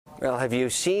Well, have you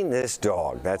seen this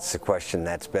dog? That's the question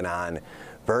that's been on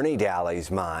Bernie Daly's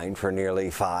mind for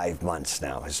nearly 5 months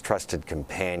now. His trusted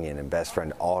companion and best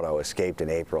friend Otto escaped in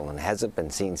April and hasn't been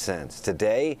seen since.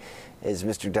 Today is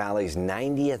Mr. Daly's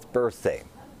 90th birthday,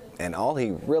 and all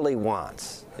he really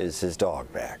wants is his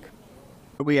dog back.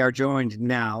 We are joined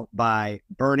now by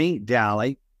Bernie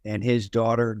Daly and his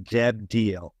daughter, Deb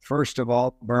Deal. First of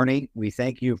all, Bernie, we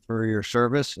thank you for your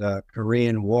service,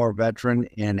 Korean War veteran,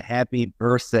 and happy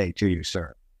birthday to you,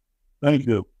 sir. Thank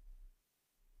you.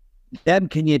 Deb,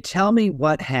 can you tell me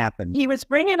what happened? He was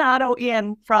bringing Otto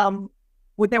in from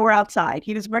when they were outside.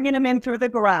 He was bringing him in through the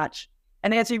garage.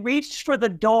 And as he reached for the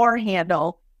door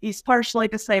handle, he's partially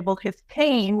disabled. His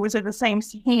cane was in the same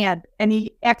hand, and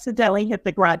he accidentally hit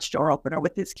the garage door opener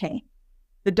with his cane.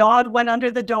 The dog went under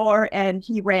the door and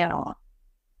he ran off.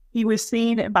 He was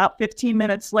seen about 15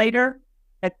 minutes later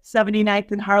at 79th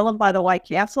and Harlem by the White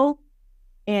Castle,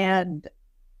 and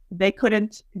they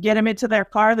couldn't get him into their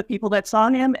car, the people that saw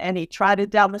him, and he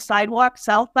trotted down the sidewalk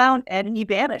southbound and he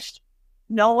vanished.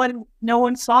 No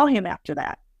one saw him after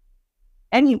that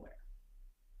anywhere.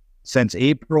 Since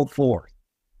April 4th?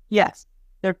 Yes.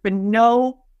 There have been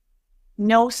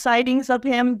no sightings of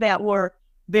him that were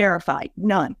verified.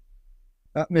 None.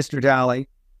 Mr. Daly,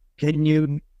 can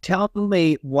you tell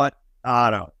me what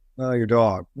Otto, your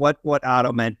dog, what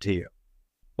Otto meant to you?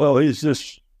 Well, he's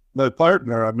just my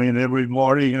partner. I mean, every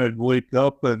morning I'd wake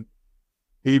up and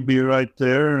he'd be right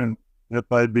there. And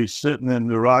if I'd be sitting in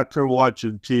the rocker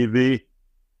watching TV,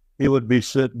 he would be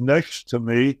sitting next to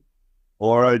me.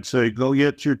 Or I'd say, go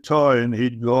get your toy. And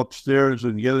he'd go upstairs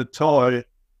and get a toy.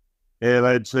 And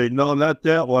I'd say, no, not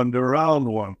that one, the round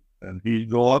one. And he'd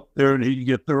go up there and he'd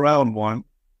get the round one.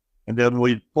 And then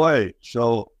we'd play.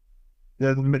 So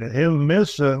then him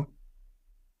missing,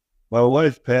 my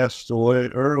wife passed away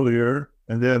earlier.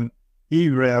 And then he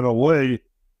ran away.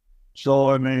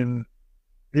 So, I mean,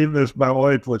 even if my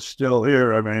wife was still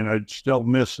here, I mean, I'd still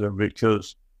miss him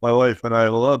because my wife and I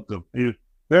loved him. He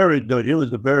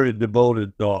was a very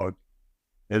devoted dog.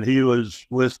 And he was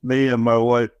with me and my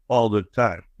wife all the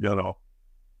time, you know.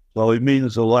 So he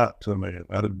means a lot to me.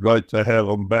 I'd like to have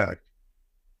him back.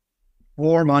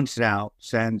 4 months now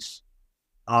since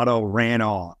Otto ran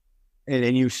off.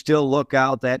 And you still look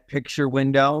out that picture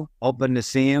window, hoping to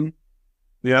see him?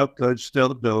 Yep, I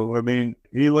still do. I mean,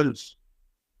 he was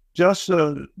just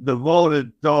a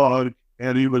devoted dog,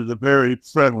 and he was a very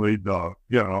friendly dog,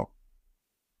 you know.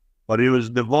 But he was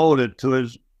devoted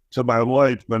to my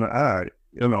wife and I,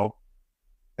 you know.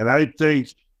 And I think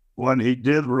when he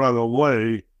did run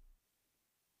away,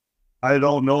 I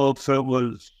don't know if it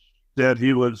was that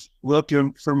he was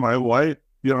looking for my wife,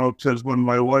 you know, because when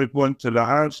my wife went to the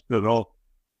hospital,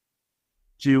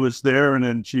 she was there and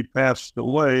then she passed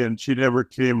away and she never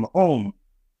came home.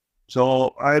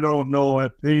 So I don't know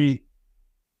if he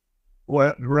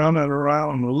went running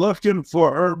around looking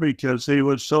for her because he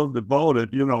was so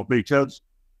devoted, you know, because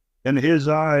in his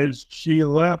eyes, she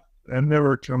left and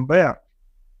never come back.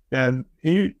 And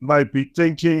he might be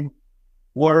thinking,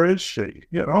 where is she,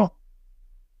 you know?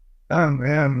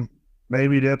 And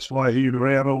maybe that's why he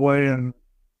ran away and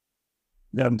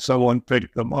then someone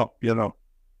picked him up, you know.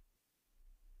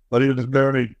 But he was a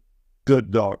very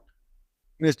good dog.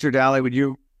 Mr. Daly, would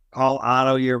you call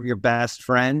Otto your best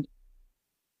friend?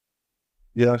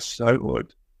 Yes, I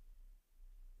would.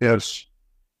 Yes.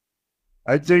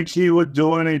 I think he would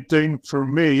do anything for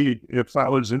me if I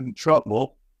was in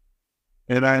trouble.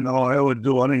 And I know I would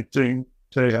do anything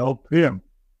to help him.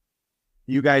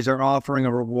 You guys are offering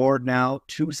a reward now,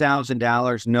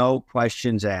 $2,000, no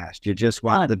questions asked. You just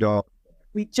want the dog.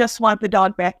 We just want the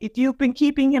dog back. If you've been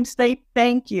keeping him safe,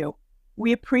 thank you.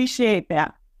 We appreciate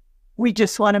that. We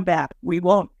just want him back. We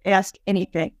won't ask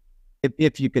anything.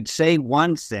 If you could say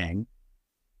one thing,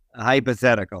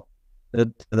 hypothetical,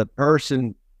 to the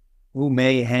person who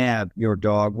may have your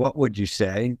dog, what would you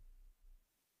say?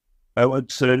 I would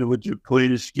say, would you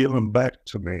please give him back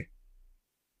to me?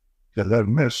 Because I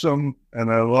miss him and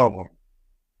I love him.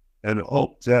 And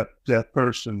hope that that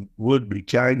person would be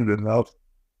kind enough,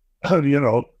 you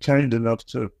know, kind enough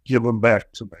to give him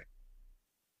back to me.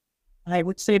 I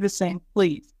would say the same,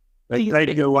 please.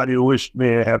 Thank you when you wished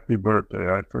me a happy birthday.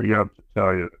 I forgot to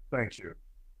tell you. Thank you.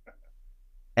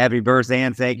 Happy birthday,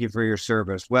 and thank you for your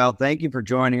service. Well, thank you for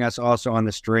joining us also on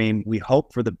the stream. We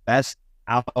hope for the best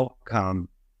outcome.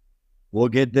 We'll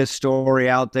get this story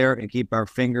out there and keep our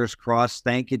fingers crossed.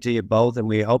 Thank you to you both, and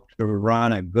we hope to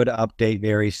run a good update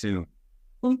very soon.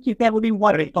 Thank you. That would be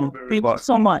wonderful. Thank you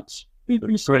so much. We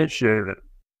appreciate it.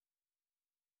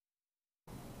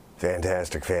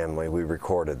 Fantastic family. We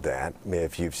recorded that.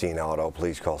 If you've seen Otto,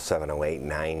 please call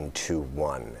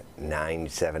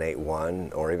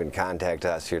 708-921-9781 or even contact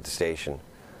us here at the station.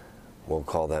 We'll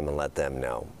call them and let them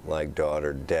know. Like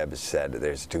daughter Deb said,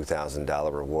 there's a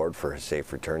 $2,000 reward for a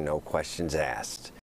safe return, no questions asked.